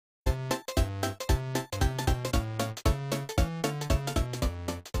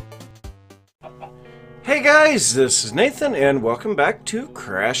Hey guys, this is Nathan and welcome back to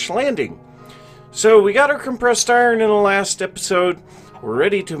Crash Landing. So we got our compressed iron in the last episode. We're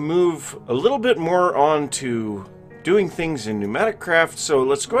ready to move a little bit more on to doing things in pneumatic craft. So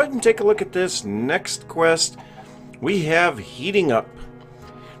let's go ahead and take a look at this next quest. We have heating up.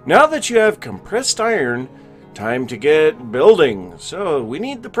 Now that you have compressed iron, time to get building. So we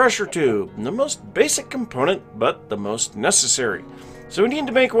need the pressure tube, the most basic component but the most necessary. So we need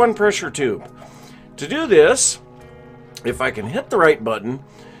to make one pressure tube. To do this, if I can hit the right button,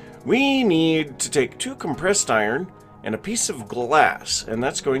 we need to take 2 compressed iron and a piece of glass, and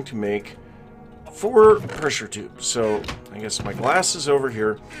that's going to make 4 pressure tubes. So I guess my glass is over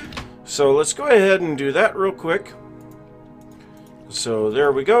here. So let's go ahead and do that real quick. So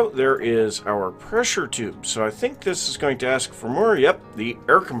there we go. There is our pressure tube. So I think this is going to ask for more. Yep, the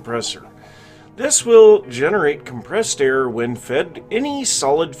air compressor. This will generate compressed air when fed any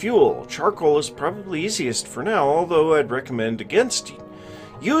solid fuel. Charcoal is probably easiest for now, although I'd recommend against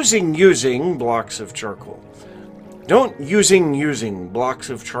using blocks of charcoal. Don't using blocks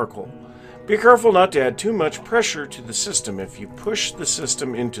of charcoal. Be careful not to add too much pressure to the system. If you push the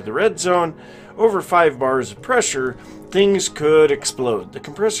system into the red zone over 5 bars of pressure, things could explode. The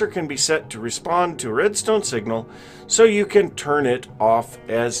compressor can be set to respond to a redstone signal, so you can turn it off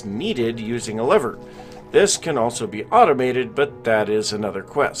as needed using a lever. This can also be automated, but that is another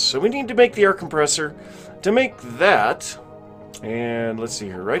quest. So we need to make the air compressor. To make that, and let's see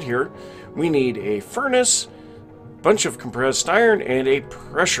here, right here, we need a furnace, bunch of compressed iron, and a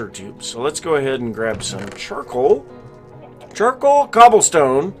pressure tube. So let's go ahead and grab some charcoal.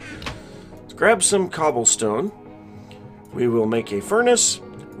 Cobblestone. Let's grab some cobblestone. We will make a furnace.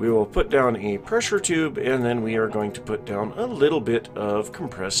 We will put down a pressure tube, and then we are going to put down a little bit of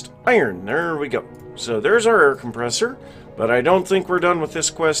compressed iron. There we go. So there's our air compressor, but I don't think we're done with this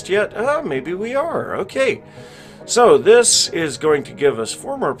quest yet. Maybe we are. Okay. So this is going to give us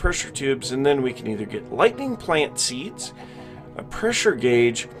 4 more pressure tubes, and then we can either get lightning plant seeds, a pressure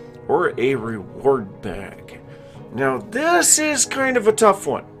gauge, or a reward bag. Now this is kind of a tough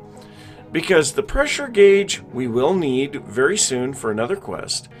one, because the pressure gauge we will need very soon for another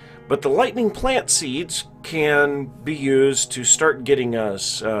quest, but the lightning plant seeds can be used to start getting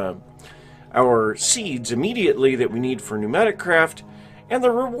us our seeds immediately that we need for pneumatic craft, and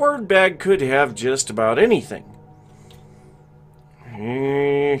the reward bag could have just about anything.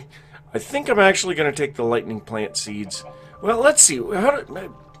 I think I'm actually going to take the lightning plant seeds. Well, let's see.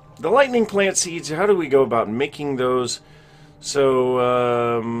 The lightning plant seeds, how do we go about making those?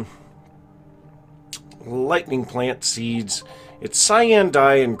 So, lightning plant seeds. It's cyan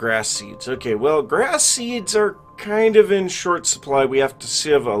dye and grass seeds. Okay, well, grass seeds are kind of in short supply. We have to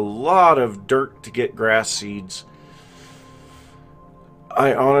sieve a lot of dirt to get grass seeds.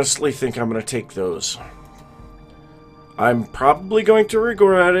 I honestly think I'm going to take those. I'm probably going to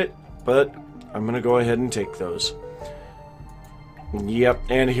regret it, but I'm going to go ahead and take those. Yep,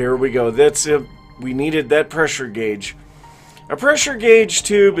 and here we go. That's it. We needed that pressure gauge. A pressure gauge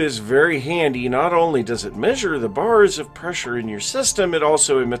tube is very handy. Not only does it measure the bars of pressure in your system, it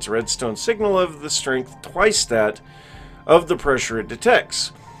also emits a redstone signal of the strength twice that of the pressure it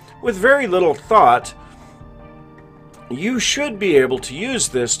detects. With very little thought, you should be able to use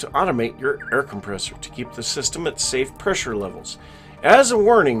this to automate your air compressor to keep the system at safe pressure levels. As a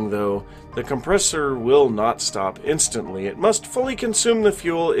warning, though, the compressor will not stop instantly. It must fully consume the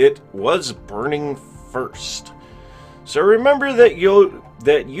fuel it was burning first. So remember that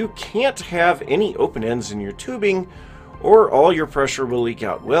you can't have any open ends in your tubing, or all your pressure will leak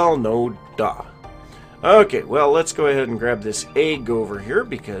out. Well, no duh. Okay, well, let's go ahead and grab this egg over here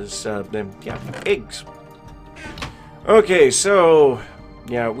because, yeah, eggs. Okay, so,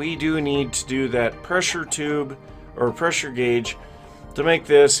 yeah, we do need to do that pressure tube, or pressure gauge. To make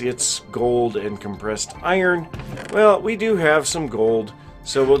this, it's gold and compressed iron. Well, we do have some gold,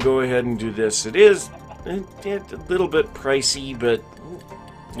 so we'll go ahead and do this. It is a little bit pricey, but,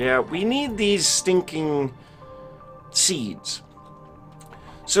 yeah, we need these stinking seeds.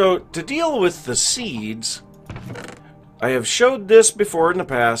 So, to deal with the seeds, I have showed this before in the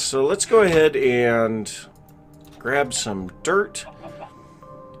past, so let's go ahead and grab some dirt.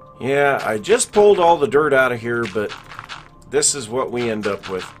 Yeah, I just pulled all the dirt out of here, but this is what we end up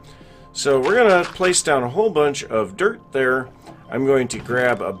with. So we're going to place down a whole bunch of dirt there. I'm going to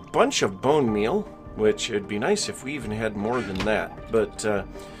grab a bunch of bone meal, which it'd be nice if we even had more than that. But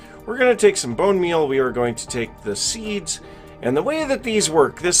we're going to take some bone meal. We are going to take the seeds. And the way that these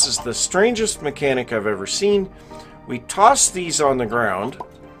work, this is the strangest mechanic I've ever seen. We toss these on the ground.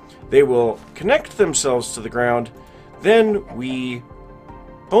 They will connect themselves to the ground. Then we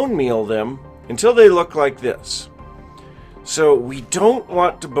bone meal them until they look like this. So we don't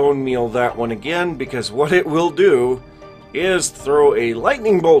want to bone meal that one again, because what it will do is throw a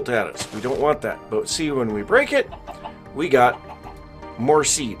lightning bolt at us. We don't want that. But see, when we break it, we got more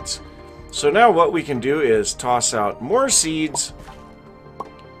seeds. So now what we can do is toss out more seeds.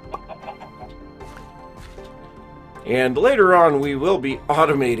 And later on we will be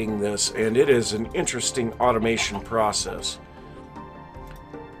automating this, and it is an interesting automation process.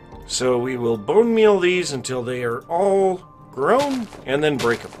 So we will bone meal these until they are all grown, and then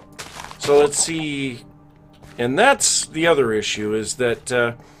break them. So let's see. And that's the other issue, is that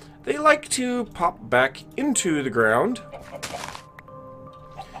they like to pop back into the ground.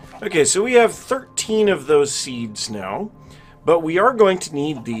 Okay, so we have 13 of those seeds now, but we are going to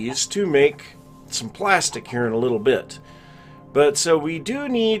need these to make some plastic here in a little bit. But so we do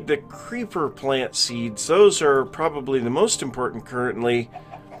need the creeper plant seeds. Those are probably the most important currently,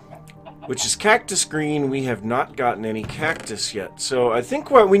 which is cactus green. We have not gotten any cactus yet. So I think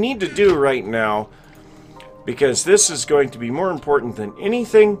what we need to do right now, because this is going to be more important than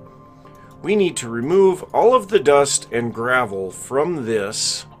anything, we need to remove all of the dust and gravel from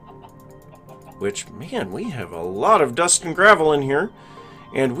this. Which, man, we have a lot of dust and gravel in here.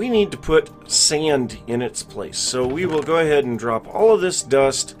 And we need to put sand in its place. So we will go ahead and drop all of this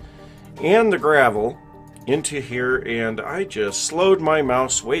dust and the gravel into here. And I just slowed my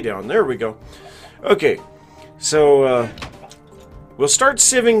mouse way down. There we go. Okay, so we'll start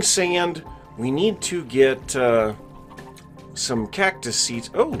sieving sand. We need to get some cactus seeds.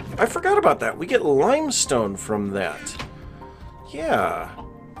 Oh, I forgot about that. We get limestone from that. Yeah,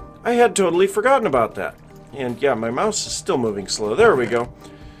 I had totally forgotten about that. And yeah, my mouse is still moving slow. There we go.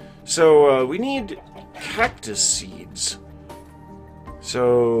 So we need cactus seeds.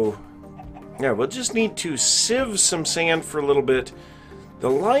 So yeah, we'll just need to sieve some sand for a little bit. The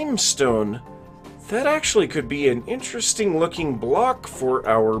limestone, that actually could be an interesting looking block for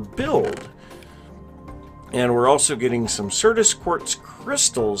our build. And we're also getting some Certus quartz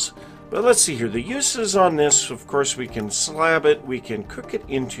crystals. But let's see here. The uses on this, of course, we can slab it. We can cook it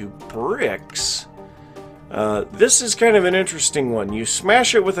into bricks. This is kind of an interesting one. You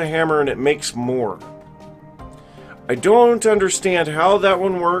smash it with a hammer and it makes more. I don't understand how that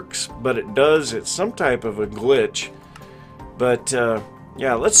one works, but it does. It's some type of a glitch. But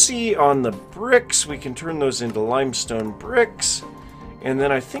yeah, let's see on the bricks. We can turn those into limestone bricks. And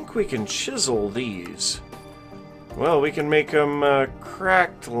then I think we can chisel these. Well, we can make them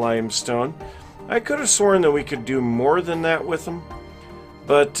cracked limestone. I could have sworn that we could do more than that with them.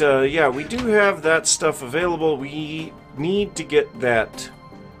 But yeah, we do have that stuff available. We need to get that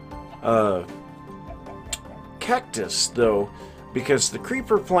cactus, though, because the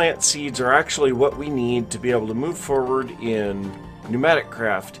creeper plant seeds are actually what we need to be able to move forward in pneumatic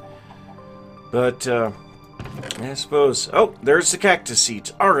craft. But I suppose... Oh, there's the cactus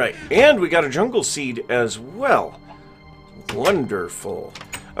seeds. Alright, and we got a jungle seed as well. Wonderful.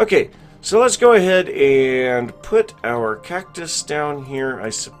 Okay, so let's go ahead and put our cactus down here. I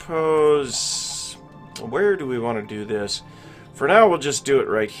suppose... Where do we want to do this? For now, we'll just do it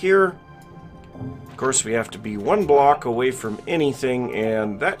right here. Of course, we have to be 1 block away from anything,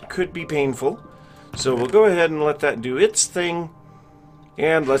 and that could be painful. So we'll go ahead and let that do its thing.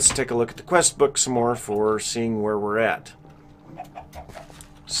 And let's take a look at the quest book some more for seeing where we're at.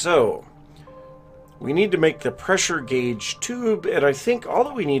 So, we need to make the pressure gauge tube, and I think all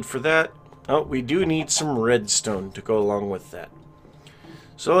that we need for that... Oh, we do need some redstone to go along with that.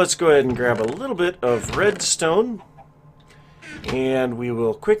 So let's go ahead and grab a little bit of redstone. And we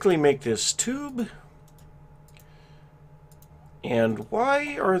will quickly make this tube. And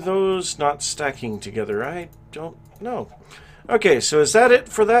why are those not stacking together? I don't know. Okay, so is that it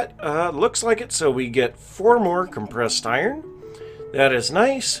for that? Looks like it. So we get 4 more compressed iron. That is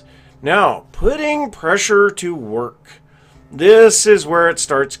nice. Now, putting pressure to work. This is where it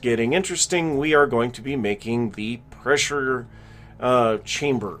starts getting interesting. We are going to be making the pressure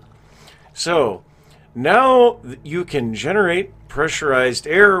chamber. So, now you can generate pressurized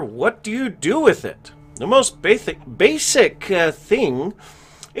air. What do you do with it? The most basic thing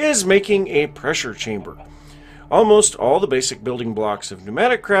is making a pressure chamber. Almost all the basic building blocks of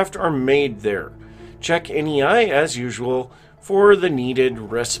pneumatic craft are made there. Check NEI as usual for the needed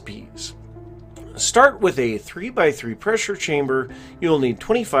recipes. Start with a 3x3 pressure chamber. You'll need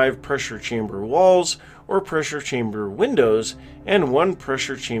 25 pressure chamber walls or pressure chamber windows and 1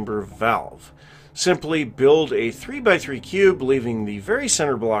 pressure chamber valve. Simply build a 3x3 cube, leaving the very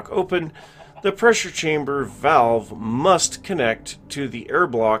center block open. The pressure chamber valve must connect to the air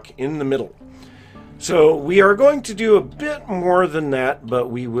block in the middle. So we are going to do a bit more than that, but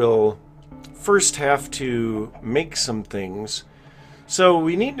we will first have to make some things. So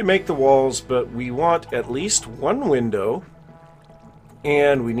we need to make the walls, but we want at least one window,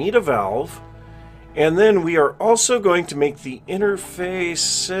 and we need a valve, and then we are also going to make the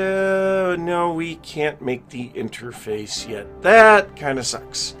interface. No, we can't make the interface yet. That kind of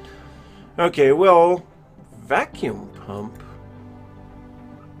sucks. Okay, well, vacuum pump.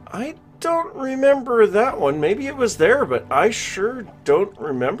 I don't remember that one. Maybe it was there, but I sure don't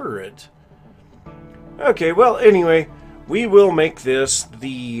remember it. Okay, well, anyway, we will make this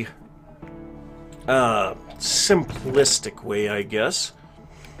the simplistic way, I guess.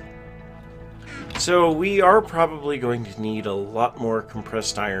 So we are probably going to need a lot more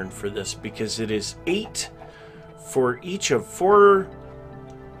compressed iron for this, because it is 8 for each of 4,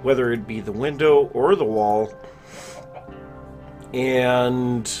 whether it be the window or the wall.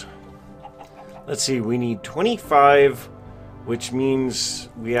 And let's see, we need 25, which means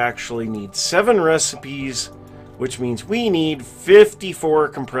we actually need 7 recipes, which means we need 54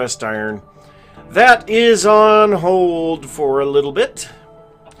 compressed iron. That is on hold for a little bit.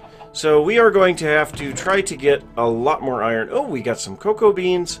 So we are going to have to try to get a lot more iron. Oh, we got some cocoa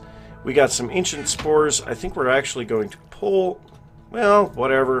beans. We got some ancient spores. I think we're actually going to pull... Well,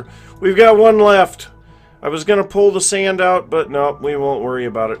 whatever. We've got one left. I was going to pull the sand out, but no, we won't worry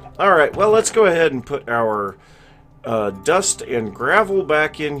about it. Alright, well, let's go ahead and put our dust and gravel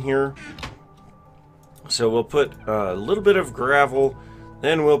back in here. So we'll put a little bit of gravel,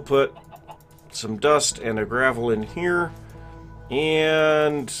 then we'll put some dust and a gravel in here,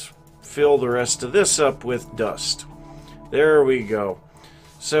 and fill the rest of this up with dust. There we go.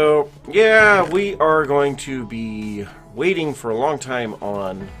 So, yeah, we are going to be waiting for a long time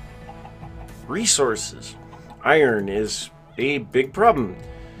on resources. Iron is a big problem.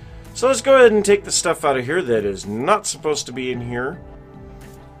 So let's go ahead and take the stuff out of here that is not supposed to be in here.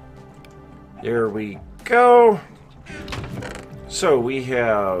 There we go. So we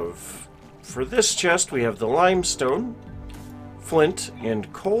have, for this chest, we have the limestone, flint,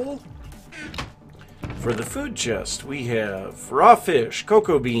 and coal. For the food chest, we have raw fish,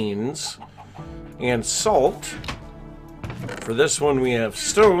 cocoa beans, and salt. For this one, we have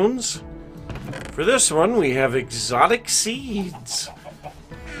stones. For this one, we have exotic seeds.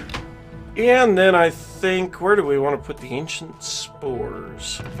 And then I think, where do we want to put the ancient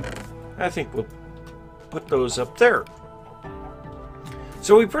spores? I think we'll put those up there.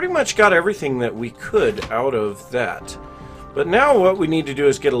 So we pretty much got everything that we could out of that. But now what we need to do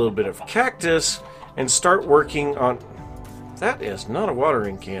is get a little bit of cactus and start working on... That is not a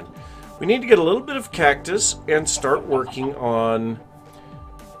watering can. We need to get a little bit of cactus and start working on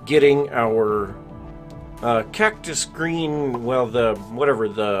getting our cactus green, well, the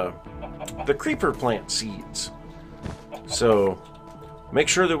creeper plant seeds. So make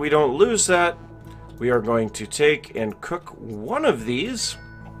sure that we don't lose that. We are going to take and cook one of these,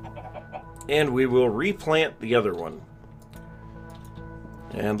 and we will replant the other one.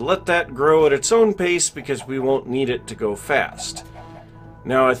 And let that grow at its own pace, because we won't need it to go fast.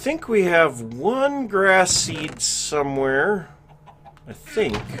 Now, I think we have one grass seed somewhere. I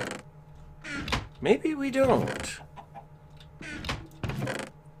think. Maybe we don't.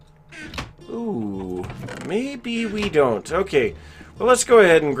 Ooh, maybe we don't. Okay, well, let's go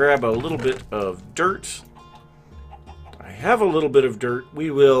ahead and grab a little bit of dirt. I have a little bit of dirt. We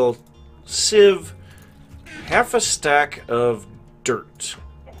will sieve half a stack of dirt.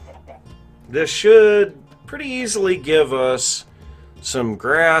 This should pretty easily give us some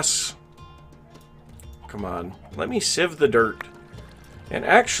grass. Come on, let me sieve the dirt. And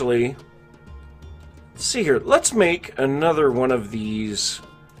actually, let's see here, let's make another one of these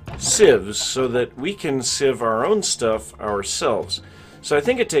sieves so that we can sieve our own stuff ourselves. So I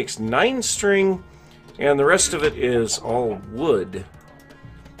think it takes 9 string, and the rest of it is all wood.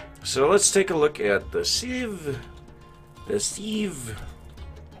 So let's take a look at the sieve. The sieve.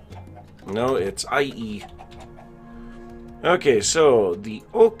 No, it's IE. Okay, so the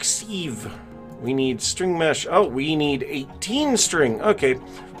oak sieve. We need string mesh. Oh, we need 18 string. Okay,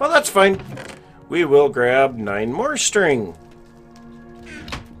 well, that's fine. We will grab 9 more string.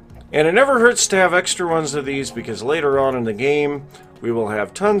 And it never hurts to have extra ones of these, because later on in the game, we will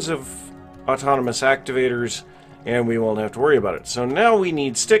have tons of autonomous activators, and we won't have to worry about it. So now we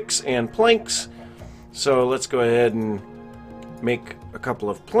need sticks and planks. So let's go ahead and make a couple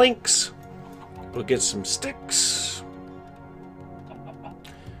of planks. We'll get some sticks.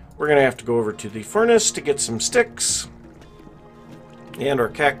 We're going to have to go over to the furnace to get some sticks. And our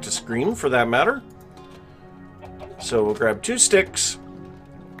cactus green, for that matter. So we'll grab 2 sticks,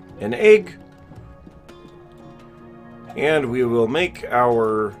 an egg, and we will make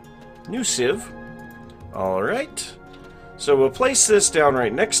our New sieve. Alright. So we'll place this down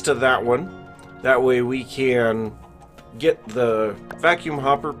right next to that one. That way we can get the vacuum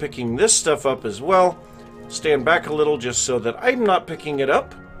hopper picking this stuff up as well. Stand back a little just so that I'm not picking it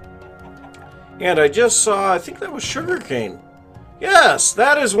up. And I just saw, I think that was sugarcane. Yes,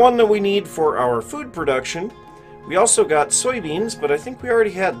 that is one that we need for our food production. We also got soybeans, but I think we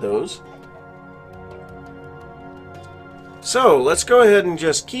already had those. So let's go ahead and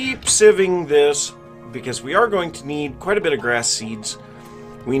just keep sieving this, because we are going to need quite a bit of grass seeds.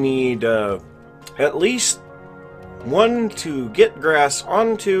 We need at least one to get grass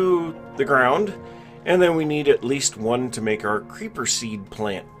onto the ground, and then we need at least one to make our creeper seed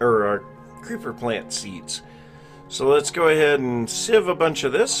plant, or our creeper plant seeds. So let's go ahead and sieve a bunch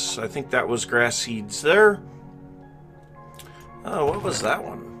of this. I think that was grass seeds there. Oh, what was that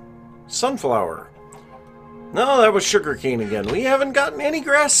one? Sunflower. No, that was sugarcane again. We haven't gotten any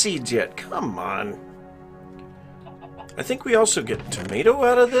grass seeds yet. Come on. I think we also get tomato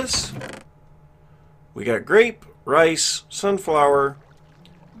out of this. We got grape, rice, sunflower,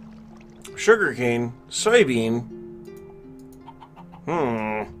 sugarcane, soybean.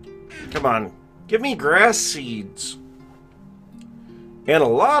 Come on. Give me grass seeds. And a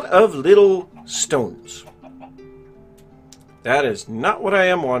lot of little stones. That is not what I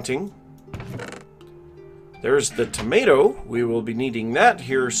am wanting. There's the tomato. We will be needing that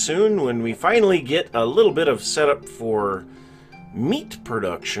here soon when we finally get a little bit of setup for meat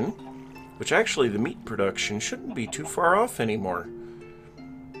production. Which actually the meat production shouldn't be too far off anymore.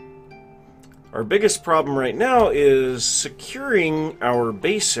 Our biggest problem right now is securing our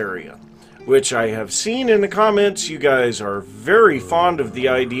base area. Which I have seen in the comments, you guys are very fond of the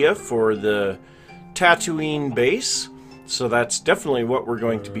idea for the Tatooine base. So that's definitely what we're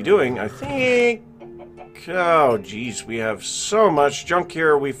going to be doing. I think... Oh, geez, we have so much junk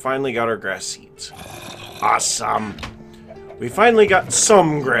here. We finally got our grass seeds. Awesome. We finally got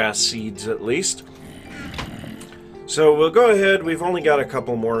some grass seeds, at least. So we'll go ahead. We've only got a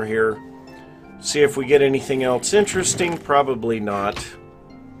couple more here. See if we get anything else interesting. Probably not.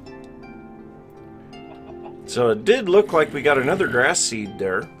 So it did look like we got another grass seed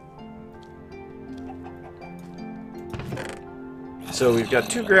there. So we've got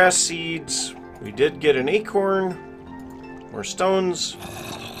 2 grass seeds. We did get an acorn. More stones.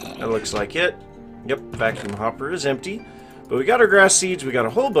 That looks like it. Yep, vacuum hopper is empty. But we got our grass seeds. We got a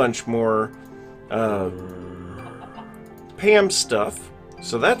whole bunch more Pam stuff.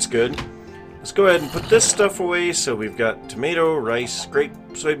 So that's good. Let's go ahead and put this stuff away. So we've got tomato, rice, grape,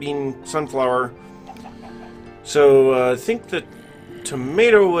 soybean, sunflower. So I think the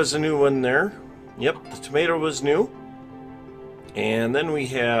tomato was a new one there. Yep, the tomato was new. And then we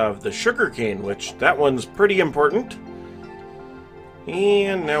have the sugarcane, which that one's pretty important.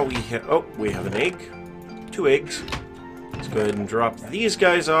 And now we have an egg. 2 eggs. Let's go ahead and drop these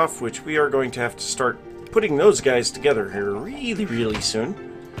guys off, which we are going to have to start putting those guys together here really, really soon.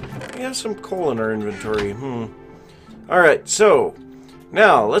 We have some coal in our inventory. Alright, so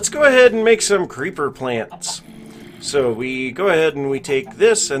now let's go ahead and make some creeper plants. So we go ahead and we take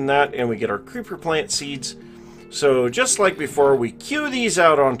this and that and we get our creeper plant seeds. So just like before, we cue these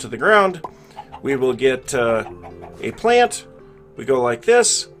out onto the ground. We will get a plant. We go like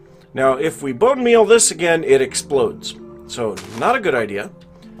this. Now, if we bone meal this again, it explodes. So, not a good idea.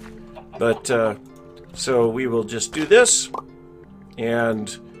 But, so we will just do this.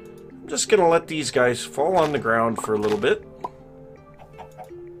 And I'm just going to let these guys fall on the ground for a little bit.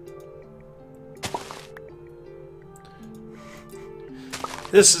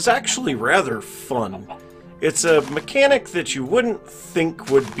 This is actually rather fun. It's a mechanic that you wouldn't think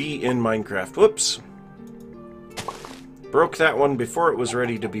would be in Minecraft. Whoops. Broke that one before it was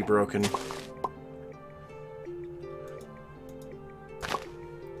ready to be broken.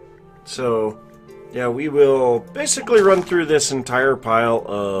 So, yeah, we will basically run through this entire pile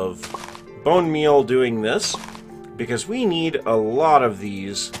of bone meal doing this, because we need a lot of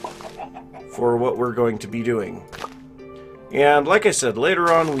these for what we're going to be doing. And like I said,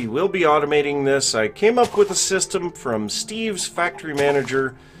 later on we will be automating this. I came up with a system from Steve's Factory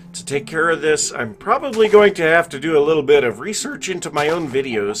Manager to take care of this. I'm probably going to have to do a little bit of research into my own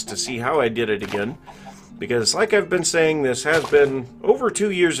videos to see how I did it again. Because like I've been saying, this has been over 2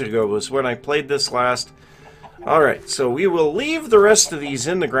 years ago was when I played this last. Alright, so we will leave the rest of these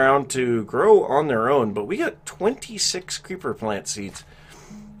in the ground to grow on their own. But we got 26 creeper plant seeds.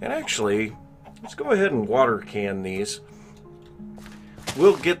 And actually, let's go ahead and water can these.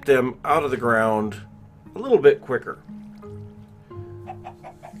 We'll get them out of the ground a little bit quicker.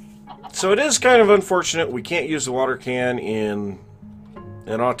 So it is kind of unfortunate we can't use the water can in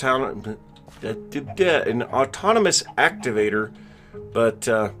an autonomous activator, but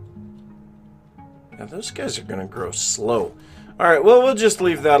yeah, those guys are going to grow slow. Alright, well, we'll just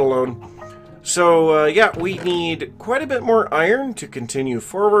leave that alone. So, yeah, we need quite a bit more iron to continue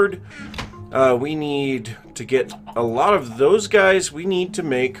forward. We need to get a lot of those guys. We need to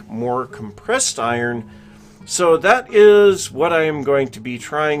make more compressed iron. So that is what I am going to be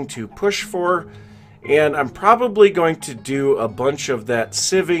trying to push for. And I'm probably going to do a bunch of that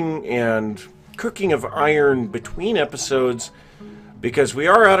sieving and cooking of iron between episodes, because we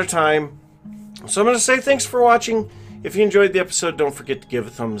are out of time. So I'm going to say thanks for watching. If you enjoyed the episode, don't forget to give a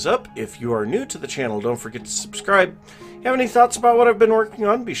thumbs up. If you are new to the channel, don't forget to subscribe. If you have any thoughts about what I've been working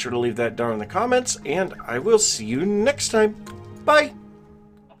on, be sure to leave that down in the comments, and I will see you next time. Bye!